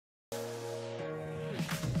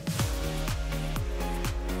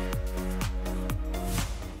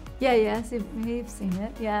Yeah, yes, we've seen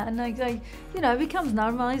it. Yeah, and like you know, it becomes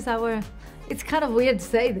normal. It's kind of weird to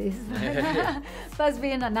say this, but as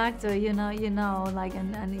being an actor, you know, like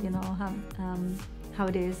and you know how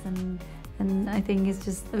it is, and I think it's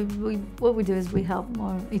just what we do is we help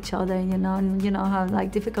more each other, you know, and you know how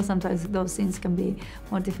like difficult sometimes those scenes can be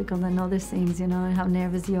more difficult than other scenes, you know, and how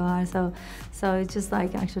nervous you are. So it's just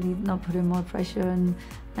like actually not putting more pressure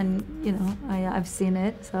and you know I've seen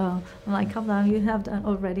it, so I'm like, come down, you have done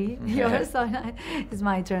already yours, so it's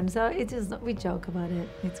my turn. So it's just we joke about it.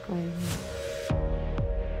 It's great.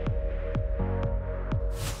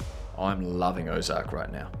 I'm loving Ozark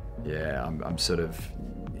right now. Yeah, I'm sort of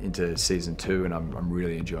into season 2 and I'm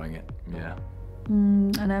really enjoying it. Yeah.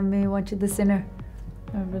 And I've been watching The Sinner.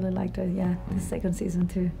 I really liked it. Yeah, the second season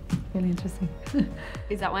too. Really interesting.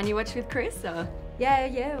 Is that one you watch with Chris or?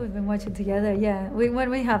 Yeah, we've been watching together. Yeah, when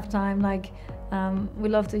we have time, like we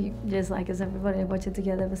love to just like as everybody watch it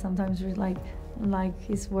together. But sometimes we're like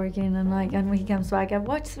he's working and when he comes back, I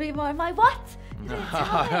watch 3 more. I'm like, what? Yeah,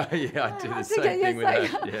 I do the same thing with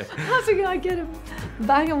that. Yeah. How's it gonna get him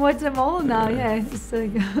back and watch them all now? Yeah, it's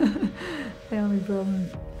like the only problem.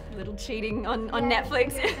 A little cheating on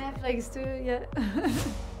Netflix. Netflix too. Yeah.